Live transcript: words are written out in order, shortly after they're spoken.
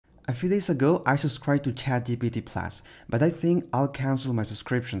A few days ago, I subscribed to ChatGPT Plus, but I think I'll cancel my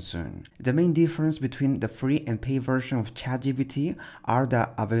subscription soon. The main difference between the free and paid version of ChatGPT are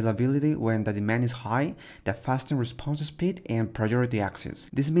the availability when the demand is high, the faster response speed, and priority access.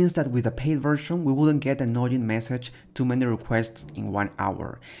 This means that with the paid version, we wouldn't get an annoying message too many requests in 1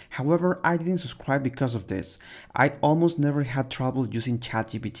 hour. However, I didn't subscribe because of this. I almost never had trouble using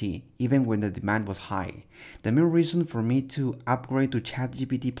ChatGPT, even when the demand was high. The main reason for me to upgrade to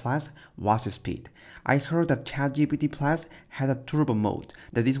ChatGPT Plus was speed. I heard that ChatGPT Plus had a turbo mode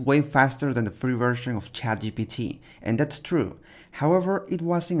that is way faster than the free version of ChatGPT, and that's true. However, it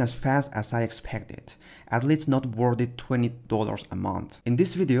wasn't as fast as I expected, at least not worth it $20 a month. In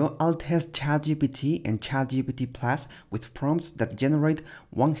this video, I'll test ChatGPT and ChatGPT Plus with prompts that generate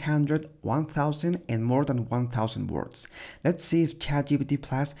 100, 1000 and more than 1000 words. Let's see if ChatGPT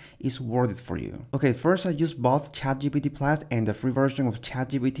Plus is worth it for you. Okay, first I used both ChatGPT Plus and the free version of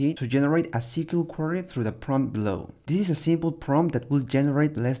ChatGPT to generate a SQL query through the prompt below. This is a simple prompt that will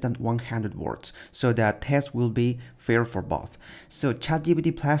generate less than 100 words, so the test will be fair for both. So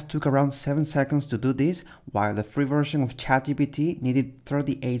ChatGPT Plus took around 7 seconds to do this, while the free version of ChatGPT needed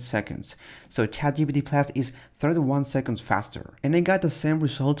 38 seconds. So ChatGPT Plus is 31 seconds faster. And I got the same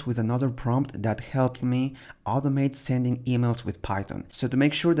results with another prompt that helped me automate sending emails with Python. So to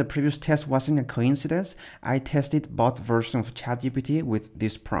make sure the previous test wasn't a coincidence, I tested both versions of ChatGPT with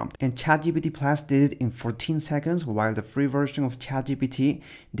this prompt. And ChatGPT Plus did it in 14 seconds, while the free version of ChatGPT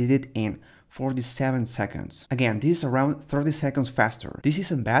did it in 47 seconds. Again, this is around 30 seconds faster. This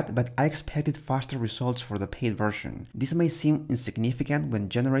isn't bad, but I expected faster results for the paid version. This may seem insignificant when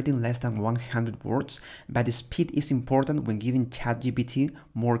generating less than 100 words, but the speed is important when giving ChatGPT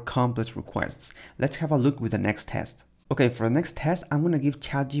more complex requests. Let's have a look with the next test. Okay, for the next test, I'm gonna give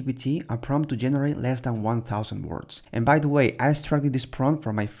ChatGPT a prompt to generate less than 1000 words. And by the way, I extracted this prompt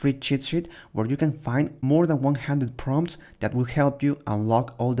from my free cheat sheet where you can find more than 100 prompts that will help you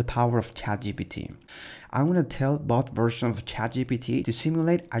unlock all the power of ChatGPT. I'm gonna tell both versions of ChatGPT to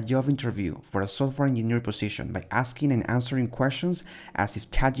simulate a job interview for a software engineer position by asking and answering questions as if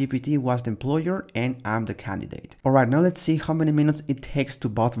ChatGPT was the employer and I'm the candidate. Alright, now let's see how many minutes it takes to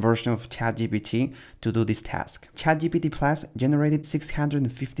both versions of ChatGPT to do this task. ChatGPT Plus generated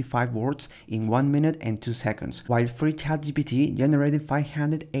 655 words in 1 minute and 2 seconds, while free ChatGPT generated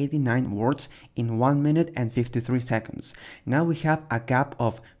 589 words in 1 minute and 53 seconds. Now we have a gap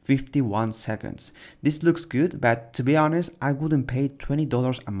of 51 seconds. This looks good, but to be honest, I wouldn't pay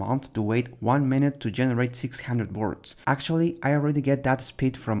 $20 a month to wait 1 minute to generate 600 words. Actually, I already get that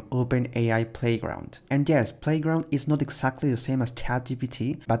speed from OpenAI Playground. And yes, Playground is not exactly the same as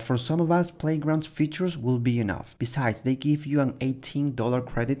ChatGPT, but for some of us, Playground's features will be enough. Besides, they give you an $18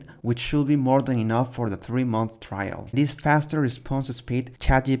 credit, which should be more than enough for the 3-month trial. This faster response speed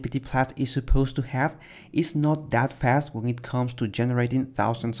ChatGPT Plus is supposed to have is not that fast when it comes to generating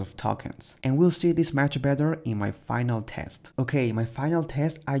thousands of tokens. And we'll see this much better in my final test. Okay, in my final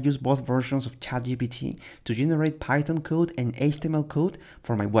test, I used both versions of ChatGPT to generate Python code and HTML code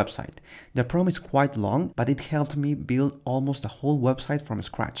for my website. The prompt is quite long, but it helped me build almost a whole website from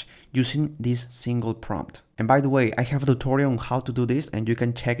scratch using this single prompt. And by the way, I have a tutorial on how to do this and you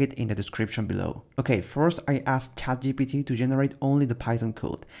can check it in the description below. Okay, first I asked ChatGPT to generate only the Python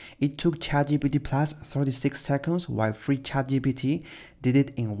code. It took ChatGPT Plus 36 seconds while free ChatGPT did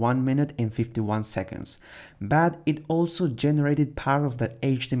it in 1 minute and 51 seconds. But it also generated part of the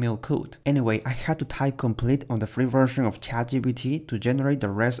HTML code. Anyway, I had to type complete on the free version of ChatGPT to generate the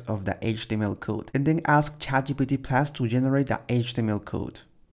rest of the HTML code, and then ask ChatGPT Plus to generate the HTML code.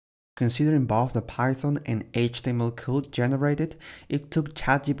 Considering both the Python and HTML code generated, it took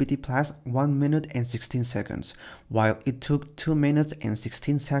ChatGPT Plus 1 minute and 16 seconds, while it took 2 minutes and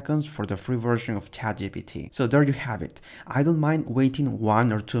 16 seconds for the free version of ChatGPT. So there you have it. I don't mind waiting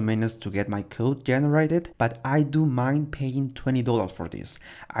 1 or 2 minutes to get my code generated, but I do mind paying $20 for this.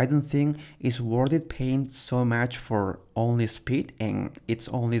 I don't think it's worth it paying so much for only speed, and it's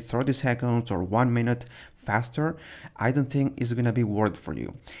only 30 seconds or 1 minute faster. I don't think it's gonna be worth it for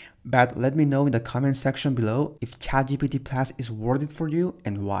you. But let me know in the comment section below if ChatGPT Plus is worth it for you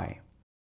and why.